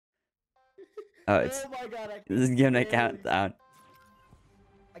Oh, Oh my god, this is giving a barely countdown.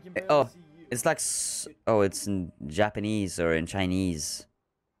 I can barely Oh, see you. it's like oh, it's in Japanese or in Chinese.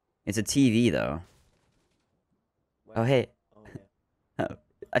 It's a TV though. Oh Where? hey, Oh yeah.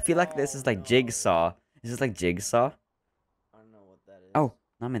 I feel like this Oh is like no. Jigsaw. This is like Jigsaw. I don't know what that is. Oh,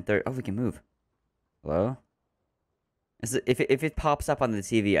 I'm in third. Oh, we can move. Hello? If it pops up on the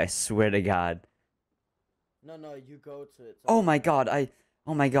TV, I swear to God. No, no, you go to it. Oh Something my like that. God,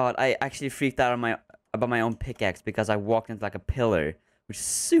 oh my God, I actually freaked out on about my own pickaxe because I walked into like a pillar, which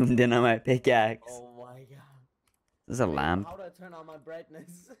zoomed in on my pickaxe. Oh my god. This is a Mate, lamp. how do I turn on my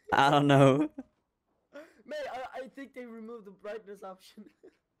brightness? I don't know. Mate, I think they removed the brightness option.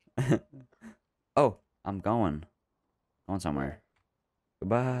 Oh, I'm going. Going somewhere. Where?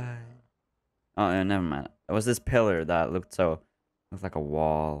 Goodbye. Oh, yeah, never mind. It was this pillar that looked like a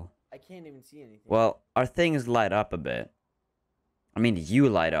wall. I can't even see anything. Well, our things light up a bit. I mean, you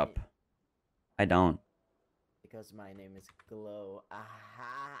light up. I don't. Because my name is Glow.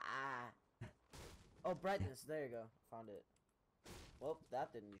 Aha. Oh, brightness. There you go. Found it. Well,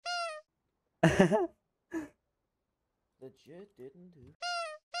 that didn't. Legit didn't do.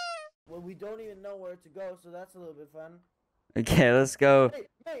 Well, we don't even know where to go, so that's a little bit fun. Okay, let's go.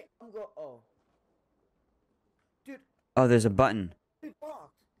 Hey, I'm go. Oh. Dude. Oh, there's a button. Dude,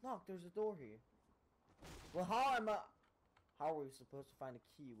 locked. Locked. There's a door here. Well, how are we supposed to find a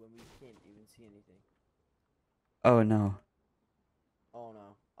key when we can't even see anything? Oh no. Oh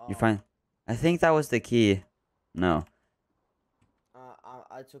no. You find? I think that was the key. No.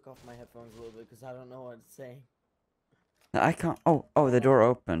 I took off my headphones a little bit because I don't know what it's saying. I can't. Oh, the door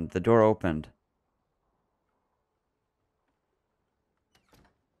opened. The door opened.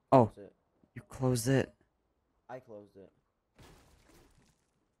 Oh, you closed it. I closed it.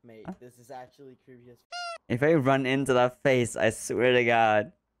 Mate, this is actually creepy as If I run into that face, I swear to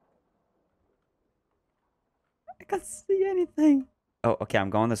God. I can't see anything. Oh, okay, I'm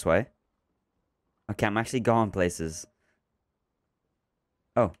going this way. Okay, I'm actually going places.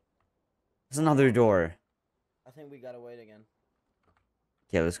 Oh. There's another door. I think we gotta wait again.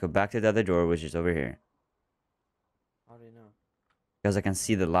 Okay, let's go back to the other door, which is over here. How do you know? Because I can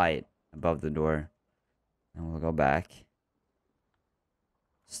see the light above the door. And we'll go back.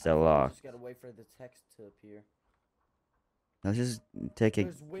 Still locked. Just gotta wait for the text to appear. Let's just take a...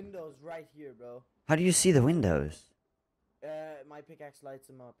 There's windows right here, bro. How do you see the windows? My pickaxe lights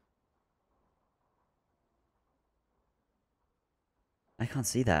them up. I can't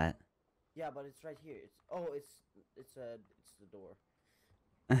see that. Yeah, but it's right here. It's the door.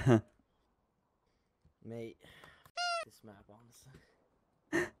 Mate, this map,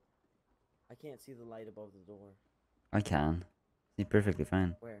 honestly. I can't see the light above the door. I can. See perfectly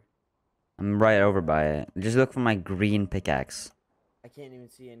fine. Where? I'm right over by it. Just look for my green pickaxe. I can't even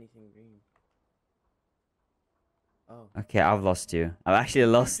see anything green. Oh. Okay, I've lost you. I've actually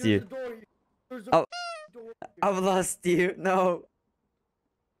lost you. Oh, I've lost you. No.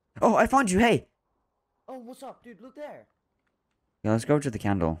 Oh, I found you. Hey. Oh, what's up, dude? Look there. Yeah, let's go to the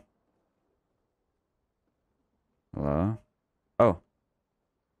candle. Hello? Oh.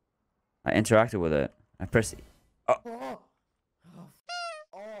 I interacted with it. I pressed... Oh. Oh,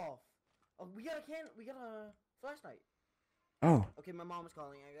 off. Oh, we got a flashlight. Oh. Okay, my mom is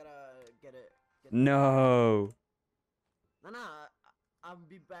calling. I gotta get it. No. Nah, I'll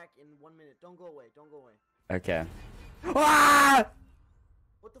be back in 1 minute. Don't go away. Don't go away. Okay. Ah!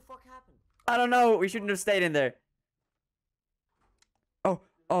 What the fuck happened? I don't know. We shouldn't have stayed in there. Oh.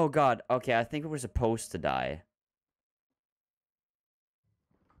 Oh, God. Okay, I think we were supposed to die.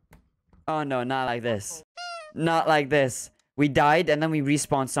 Oh, no, not like this. Not like this. We died, and then we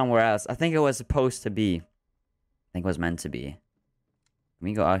respawned somewhere else. I think it was supposed to be. I think it was meant to be. Can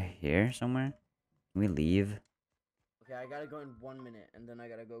we go out here somewhere? Can we leave? Okay, I gotta go in 1 minute, and then I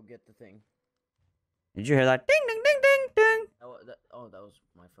gotta go get the thing. Did you hear that? Ding, ding, ding, ding, ding. That was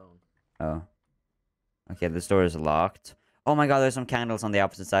my phone. Oh. Okay, this door is locked. Oh my God, there's some candles on the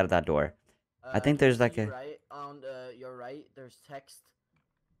opposite side of that door. I think there's like a... Right, on your right, there's text.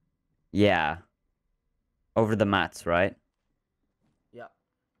 Yeah. Over the mats, right? Yeah.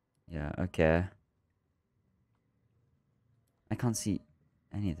 Yeah, okay. I can't see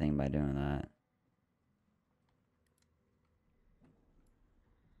anything by doing that.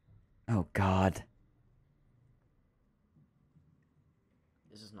 Oh, God.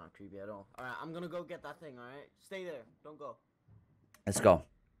 This is not creepy at all. Alright, I'm gonna go get that thing, alright? Stay there. Don't go. Let's go.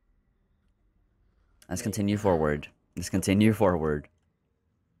 Let's continue forward. Let's continue forward.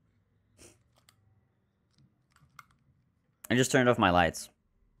 I just turned off my lights.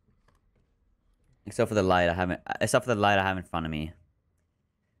 Except for the light I have in front of me.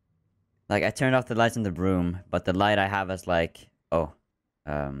 Like, I turned off the lights in the room, but the light I have is like... Oh.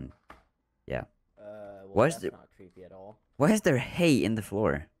 Yeah. Well, Where's that's the... not creepy at all. Why is there hay in the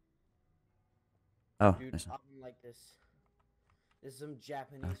floor? Oh, Dude, there's... I'm like this. This is some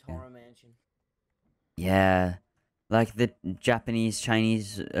Japanese Okay. horror mansion. Yeah. Like the Japanese,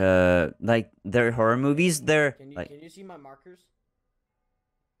 Chinese, like their horror movies, they're like... Can you see my markers?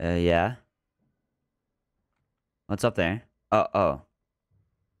 Yeah. What's up there? Oh.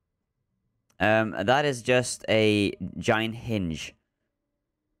 That is just a giant hinge.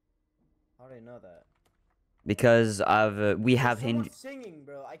 How do I know that? Because we have There's someone hinge. singing,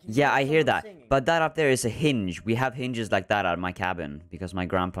 bro. I can Yeah, I hear someone that. singing. But that up there is a hinge. We have hinges like that at my cabin because my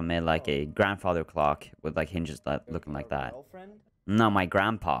grandpa made like a grandfather clock with like hinges that looking like that. Girlfriend? No, my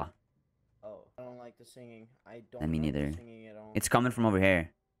grandpa. Oh, I don't like the singing. I don't And me like neither. the singing at all. It's coming from over here.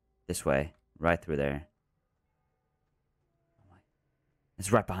 This way. Right through there.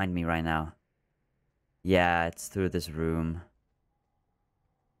 It's right behind me right now. Yeah, it's through this room.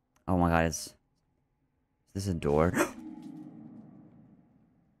 Oh my god, is this a door?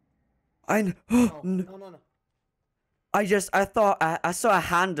 No. I thought I saw a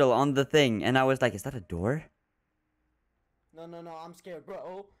handle on the thing and I was like, is that a door? No, I'm scared,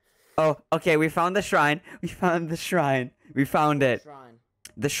 bro. Oh, okay, we found the shrine. We found the shrine. We found it. Shrine.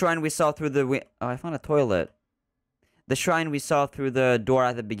 The shrine we saw through the oh, I found a toilet. The shrine we saw through the door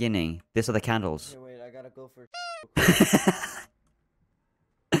at the beginning. These are the candles. Hey, wait, I gotta go for.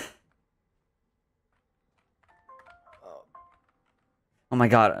 Oh my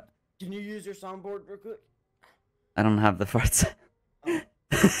god. Can you use your soundboard real quick? I don't have the farts.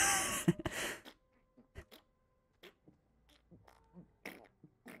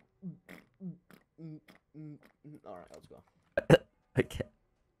 Alright, let's go. Okay.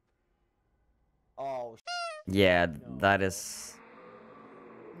 Oh, Yeah, no. that is...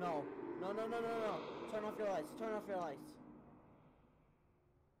 No. Turn off your lights. Turn off your lights.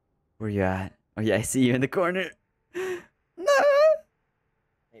 Where you at? Oh yeah, I see you in the corner. No!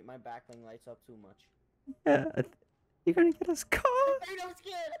 Hey, my backling lights up too much. Yeah, you're gonna get us caught. I'm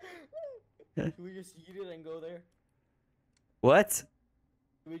scared! Should we just yeet it and go there? What? Should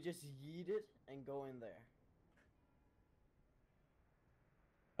we just yeet it and go in there?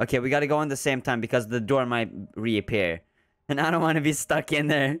 Okay, we gotta go in the same time because the door might reappear. And I don't want to be stuck in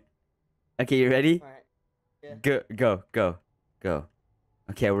there. Okay, you ready? Alright. Yeah. Go.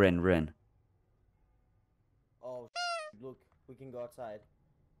 Okay, we're in. Oh, look. We can go outside.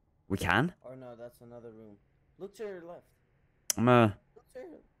 We can? Or no, that's another room. Look to your left. Look to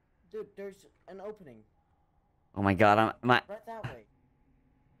your... Dude, there's an opening. Oh my god, Right that way.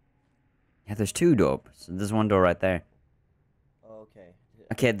 Yeah, there's two doors. So there's one door right there. Oh, okay.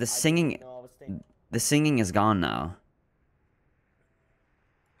 Okay, the singing is gone now.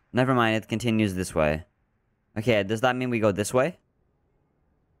 Never mind, it continues this way. Okay, does that mean we go this way?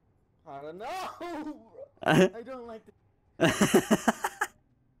 I don't know. I don't like this.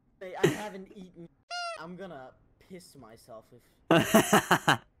 Hey, I haven't eaten. I'm gonna piss myself if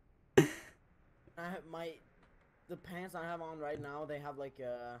the pants I have on right now, they have like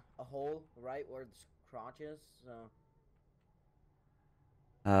a hole right where the crotch is, so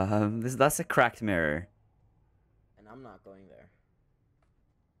That's a cracked mirror. and I'm not going there.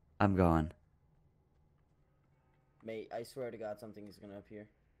 I'm gone. Mate, I swear to God something is gonna appear.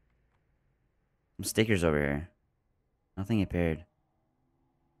 Some stickers over here. Nothing appeared.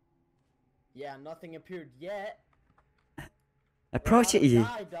 Yeah, nothing appeared yet. Approach it, you.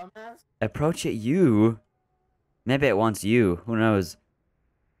 Die, dumbass. Approach it, you. Maybe it wants you. Who knows?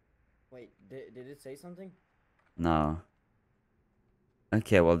 Wait, did it say something? No.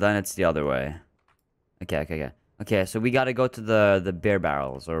 Okay, well then it's the other way. Okay. Okay, so we gotta go to the beer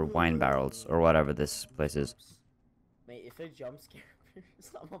barrels or wine barrels or whatever this place is. Mate, if it jump scares me,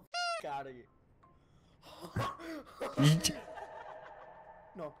 I'm a out of here.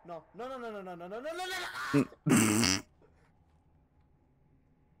 No.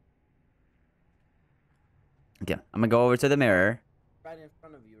 Okay, I'm gonna go over to the mirror. Right in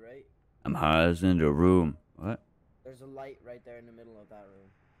front of you, right? I'm hiding in the room. What? There's a light right there in the middle of that room.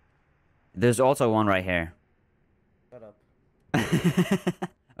 There's also one right here. Shut up.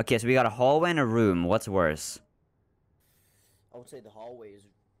 Okay, so we got a hallway and a room. What's worse? I would say the hallway is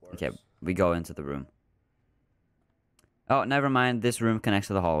worse. Okay, we go into the room. Oh, never mind. This room connects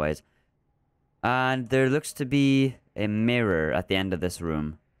to the hallways. And there looks to be a mirror at the end of this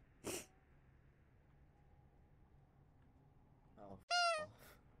room. Oh,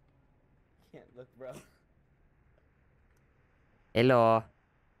 can't look, bro. Hello.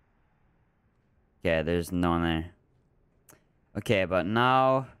 Okay, there's no one there. Okay, but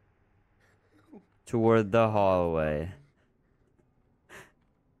now toward the hallway.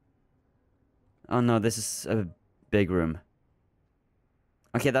 Oh no, this is a big room.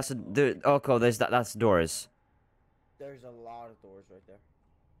 Okay, that's a oh cool, that's doors. There's a lot of doors right there.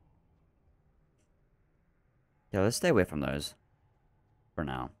 Yeah, let's stay away from those. For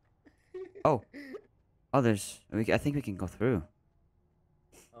now. Oh. Oh, I think we can go through.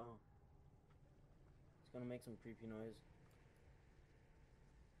 Oh. It's gonna make some creepy noise.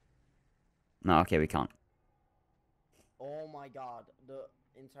 No, okay, we can't. Oh my god, the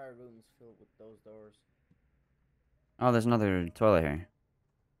entire room is filled with those doors. Oh, there's another toilet here.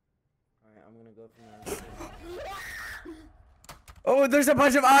 Alright, I'm gonna go from there. Oh, there's a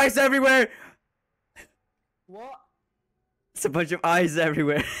bunch of eyes everywhere! What? There's a bunch of eyes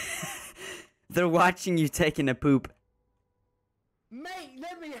everywhere. They're watching you taking a poop. Mate,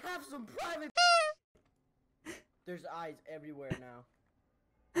 let me have some private. There's eyes everywhere now.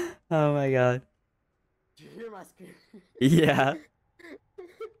 Oh my god. Do you hear my scream? Yeah.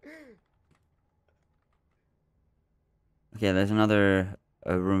 Okay, there's another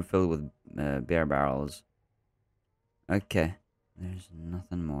room filled with beer barrels. Okay. There's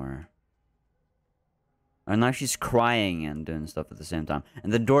nothing more. And now she's crying and doing stuff at the same time.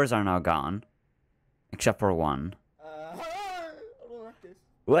 And the doors are now gone. Except for one. I don't like this.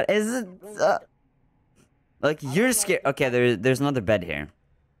 What is it? Like, you're scared. Okay, there's another bed here.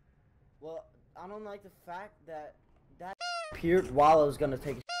 Well, I don't like the fact that appeared while I was gonna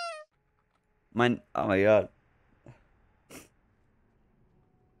take a Mine. Oh my god.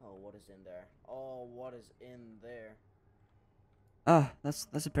 Oh, what is in there? Oh, what is in there? Oh, that's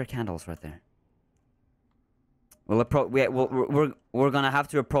a pair of candles right there. We're gonna have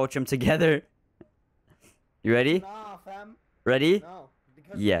to approach him together. You ready? Nah, fam. Ready? No,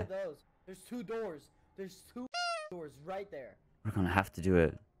 because Yeah. look at those. There's two doors. There's two doors right there. We're gonna have to do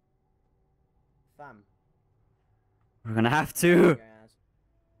it. Fam. We're gonna have to. Your ass.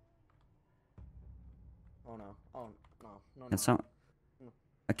 Oh no. Oh no. And some.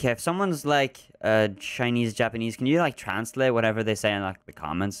 Okay, if someone's like Chinese, Japanese, can you like translate whatever they say in like the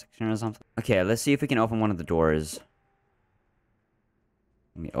comments section or something? Okay, let's see if we can open one of the doors.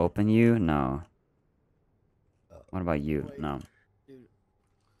 Can we open you? No. What about you? Wait. No. Dude.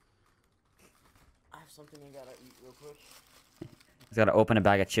 I have something I gotta eat real quick. He's gotta open a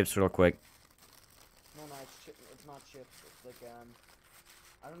bag of chips real quick. No, it's not chips. It's like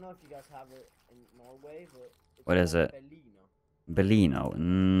I don't know if you guys have it in Norway, but it's What is called it? Bellino. Bellino.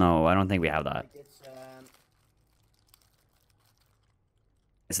 No, I don't think we have that. Like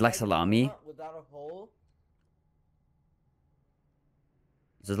It's like salami. donut without a hole.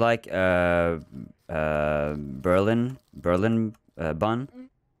 Is it like Berlin bun?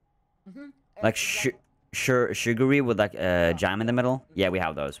 Mm-hmm. Like sugary with like jam in the middle? Yeah, we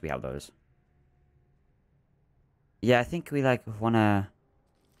have those. We have those. Yeah, I think we like wanna,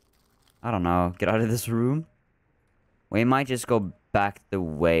 I don't know, get out of this room. We might just go back the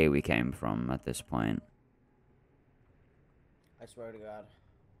way we came from at this point. I swear to God.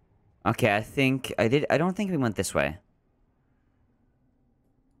 Okay, I don't think we went this way.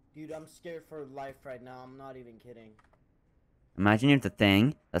 Dude, I'm scared for life right now. I'm not even kidding. Imagine if the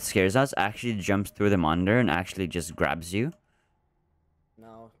thing that scares us actually jumps through the monitor and actually just grabs you.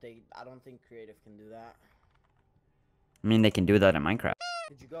 No, I don't think creative can do that. I mean, they can do that in Minecraft.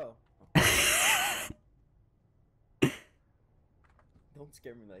 Did you go? Don't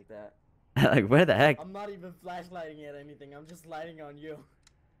scare me like that. Like, where the heck? I'm not even flashlighting at anything. I'm just lighting on you.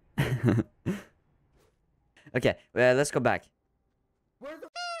 Okay, let's go back. Where the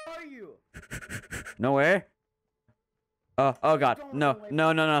are you? Nowhere? Oh god. No.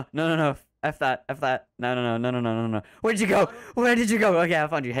 F that. No. Where'd you go? Where did you go? Okay, I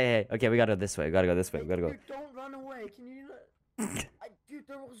found you. Hey. Okay, we gotta go this way. We gotta go this way. We gotta go. Dude, don't run away. Can you dude,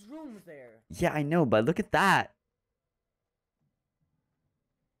 there was rooms there. Yeah, I know, but look at that.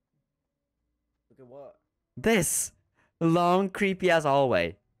 Look at what? This long, creepy ass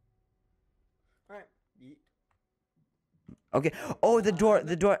hallway. Alright. Okay. Oh, the door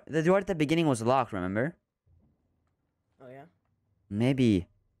at the beginning was locked, remember? Oh yeah? Maybe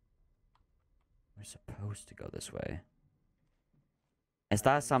we're supposed to go this way. Is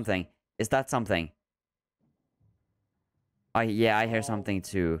that something? Is that something? Yeah, I hear something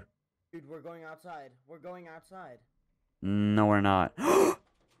too. Dude, we're going outside. We're going outside. No, we're not.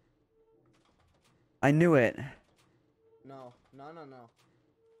 I knew it. No.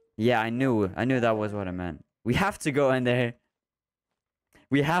 Yeah, I knew that was what I meant. We have to go in there.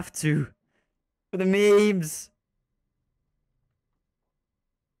 We have to. For the memes.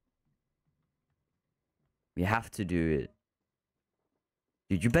 We have to do it.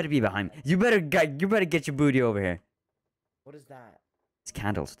 Dude, you better be behind me. You better get your booty over here. What is that? It's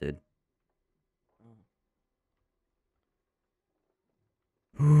candles, dude.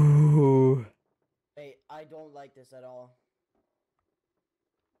 Oh. Ooh. Hey, I don't like this at all.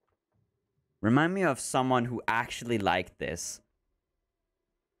 Remind me of someone who actually liked this.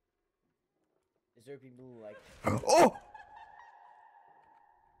 Is there people who like Oh!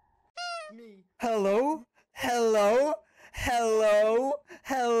 me? Hello? Hello? Hello?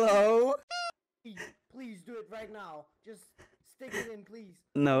 Hello? Please do it right now. Just stick it in, please.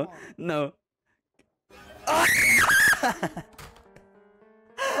 No, Come on. no. Ah!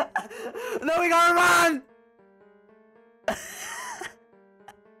 No, we gotta run!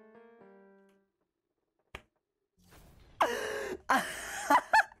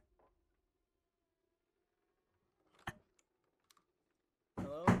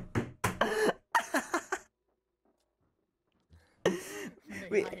 Hello?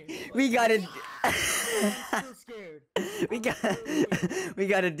 We gotta I'm still scared. we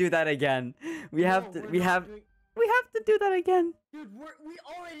gotta do that again. We have to do that again. Dude, we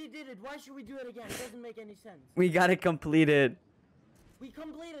already did it. Why should we do it again? It doesn't make any sense. We gotta complete it. We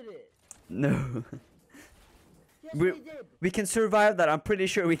completed it. No. Yes, we did. We can survive that. I'm pretty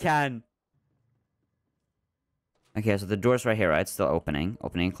sure we can. Okay, so the door's right here, right? Still opening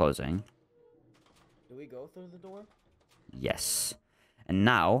and closing. Do we go through the door? Yes. And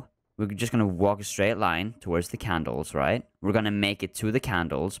now we're just gonna walk a straight line towards the candles, right? We're gonna make it to the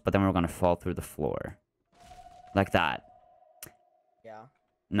candles, but then we're gonna fall through the floor. Like that. Yeah.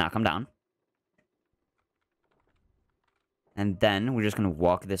 Now come down. And then we're just gonna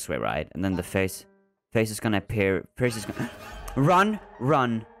walk this way, right? And then the face is gonna appear. Face is gonna run,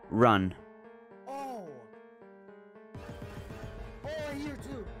 run, run. Oh. Oh, I hear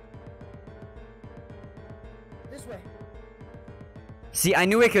too. This way. See, I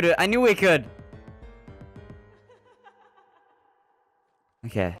knew we could. I knew we could.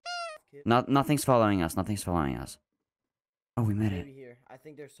 Okay. Nothing's following us. Nothing's following us. Oh, we made it. Maybe here. I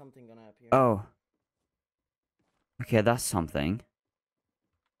think there's something gonna appear. Oh. Okay, that's something.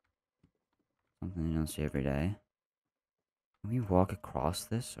 Something you don't see every day. Can we walk across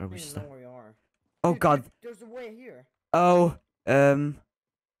this? Or are we I don't even stuck? know where we are. Oh Dude, God. there's a way here. Oh.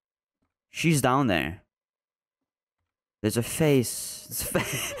 She's down there. There's a face. It's a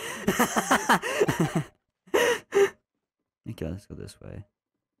face. Okay, let's go this way.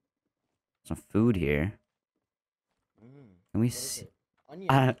 Some food here. Can we What is see? it?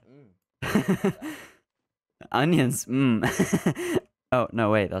 Onions. Onions. Oh no,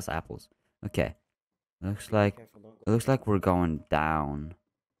 wait, that's apples. Okay. Looks like Careful, don't it go looks there. like we're going down.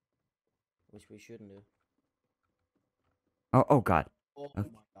 Which we shouldn't do. Oh God. Oh Okay. my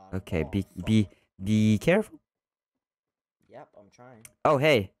god. Okay, Oh, fuck. be careful. Yep, I'm trying. Oh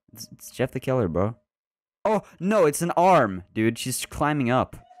hey, it's Jeff the Killer, bro. Oh no, it's an arm, dude. She's climbing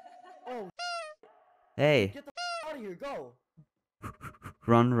up. Oh, Hey, get the out of here. Go.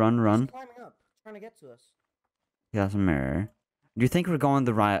 run, run, She's run. climbing up, trying to get to us. Yeah, that's a mirror. Do you think we're going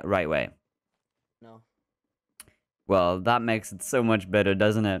the right way? No. Well, that makes it so much better,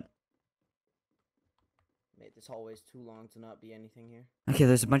 doesn't it? Mate, this hallway's too long to not be anything here. Okay,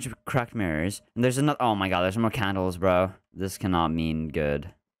 there's a bunch of cracked mirrors, and there's another. Oh my God, there's more candles, bro. This cannot mean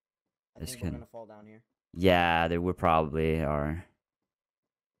good. I This think we're can. gonna fall down here. Yeah, they would probably are.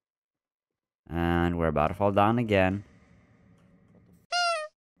 And we're about to fall down again.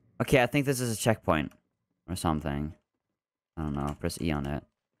 Okay, I think this is a checkpoint. Or something. I don't know. Press E on it.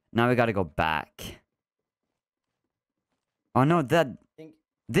 Now we gotta go back. Oh no, Think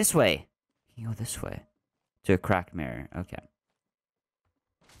this way. You go this way. To a cracked mirror. Okay.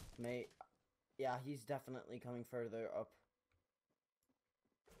 Mate, yeah, he's definitely coming further up.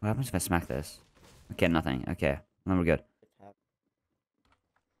 What happens if I smack this? Okay, nothing. Okay. Then we're good.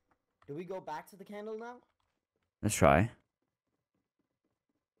 Do we go back to the candle now? Let's try.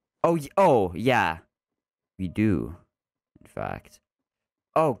 Oh, yeah. We do. In fact.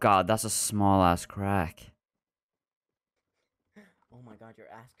 Oh god, that's a small ass crack. Oh my god, your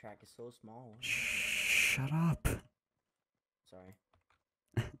ass crack is so small. Shut up. Sorry.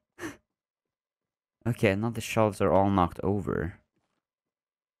 Okay, now the shelves are all knocked over.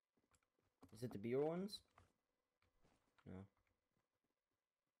 Is it the beer ones? No.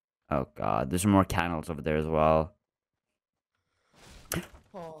 Oh god, there's more candles over there as well.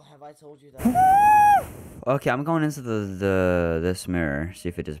 Oh, have I told you that? Okay, I'm going into this mirror, see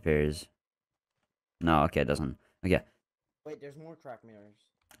if it disappears. No, okay, it doesn't. Okay. Wait, there's more crack mirrors.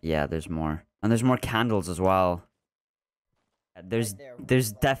 Yeah, there's more. And there's more candles as well. There's Right there.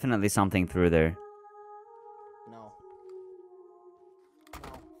 there's definitely something through there. No.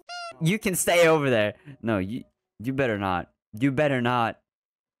 You can stay over there. No, you better not. You better not.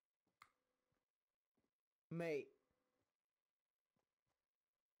 Mate.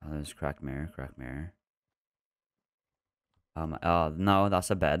 Oh, there's cracked mirror, cracked mirror. Oh no,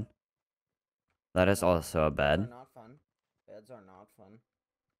 that's a bed. That is also a Beds bed. are not fun. Beds are not fun.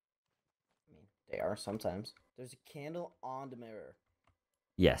 I mean, they are sometimes. There's a candle on the mirror.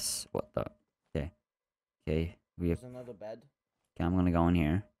 Yes. What the? Okay. Okay. There's another bed. Okay, I'm gonna go in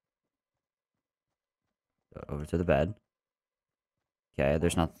here. Go over to the bed. Okay,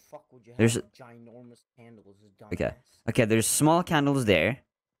 there's Why not. the fuck would you have There's ginormous candles, okay. dumbass? Okay, there's small candles there.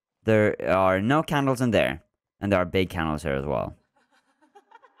 There are no candles in there, and there are big candles here as well.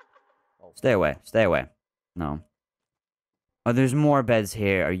 Oh, Stay away. Stay away. No. Oh, there's more beds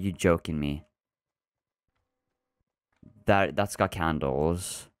here. Are you joking me? That's got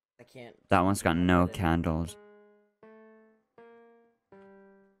candles. I can't. That one's got no Bed in- candles.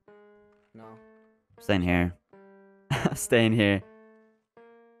 No. Staying here. Staying here.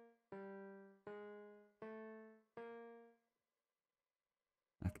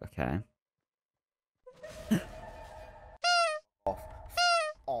 Okay. Off.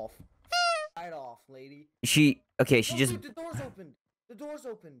 Off. Right off, lady. She Oh, just dude, the door's opened. The door's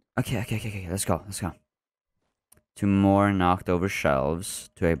opened. okay. Let's go. Let's go. Two more knocked over shelves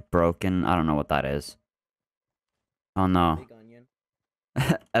to a broken. I don't know what that is. Oh no. Big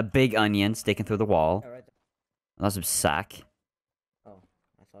onion. A big onion sticking through the wall. Yeah, right there. That's a sack. Oh,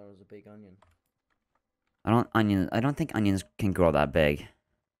 I thought it was a big onion. I don't think onions can grow that big.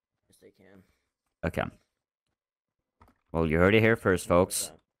 Yes, they can. Okay. Well, you heard it here first,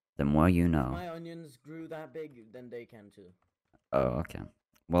 folks. The more you If know. my onions grew that big, then they can too. Oh, okay.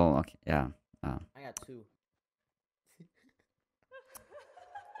 Well, okay. Yeah. I got two.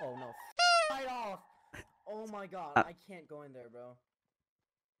 Oh no. Right off! Oh my god, I can't go in there, bro.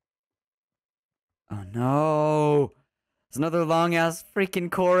 Oh no! It's another long ass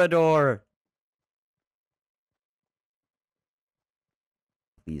freaking corridor.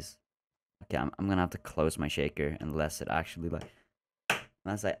 Please. Okay, I'm gonna have to close my shaker unless I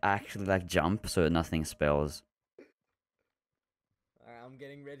actually like jump so that nothing spills. Alright, I'm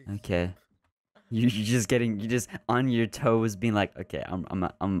getting ready. To Okay. jump. You just on your toes being like, okay,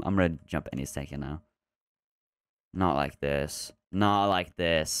 I'm ready to jump any second now. Not like this. Not like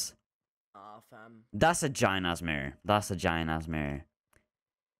this. Aw, fam. That's a giant ass mirror. That's a giant ass mirror.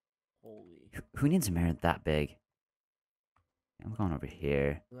 Holy. Who needs a mirror that big? I'm going over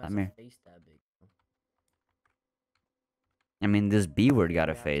here. Who That has a mirror. face that big? I mean, this B word got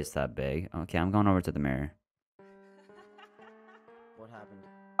a Yeah, I face do. that big. Okay, I'm going over to the mirror. What happened?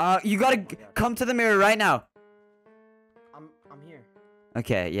 You gotta Oh my God. come to the mirror right now. I'm here.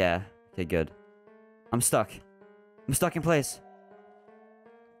 Okay, yeah. Okay, good. I'm stuck. I'm stuck in place.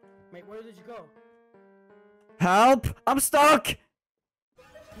 Mate, where did you go? Help! I'm stuck!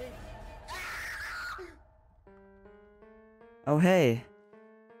 Mate. Oh, hey.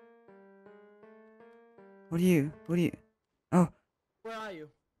 What are you? Oh, Where are you?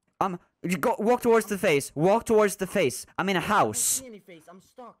 you walk towards the face. Walk towards the face. I'm in a I don't house. see any face. I'm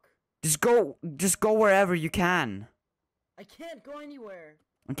stuck. Just go wherever you can. I can't go anywhere.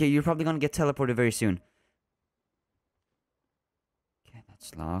 Okay, you're probably gonna get teleported very soon. Okay,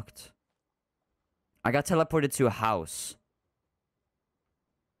 that's locked. I got teleported to a house.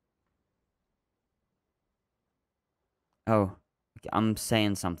 Oh, okay, I'm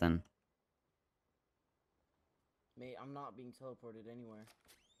saying something. Mate, I'm not being teleported anywhere.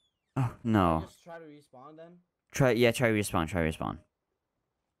 Oh, Can I no. just try to respawn then? Try respawn.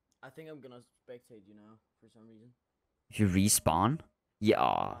 I think I'm gonna spectate you now for some reason. If you respawn? Yeah.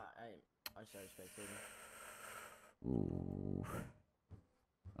 I started spectating. Ooh.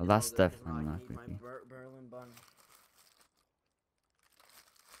 Well, that's Oh, good, 'cause definitely now I not need my creepy. Berlin bun.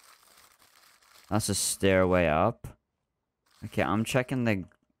 That's a stairway up. Okay, I'm checking the...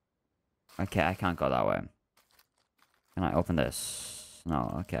 Okay, I can't go that way. Can I open this?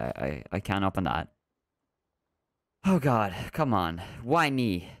 No, okay, I can't open that. Oh god, come on. Why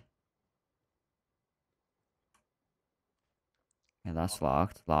me? Okay, that's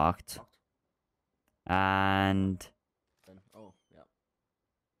locked. Locked. Locked. And... Then, oh, yeah.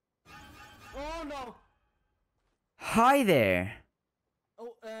 Oh no! Hi there!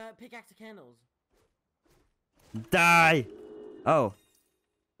 Oh, pickaxe the candles. Die! Oh.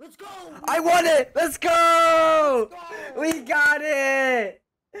 Let's go! I won it! Let's go! Go! We got it!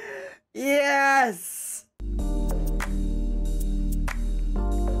 Yes!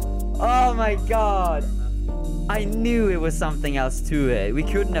 Oh my god! I knew it was something else to it. We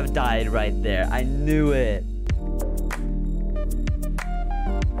couldn't have died right there. I knew it.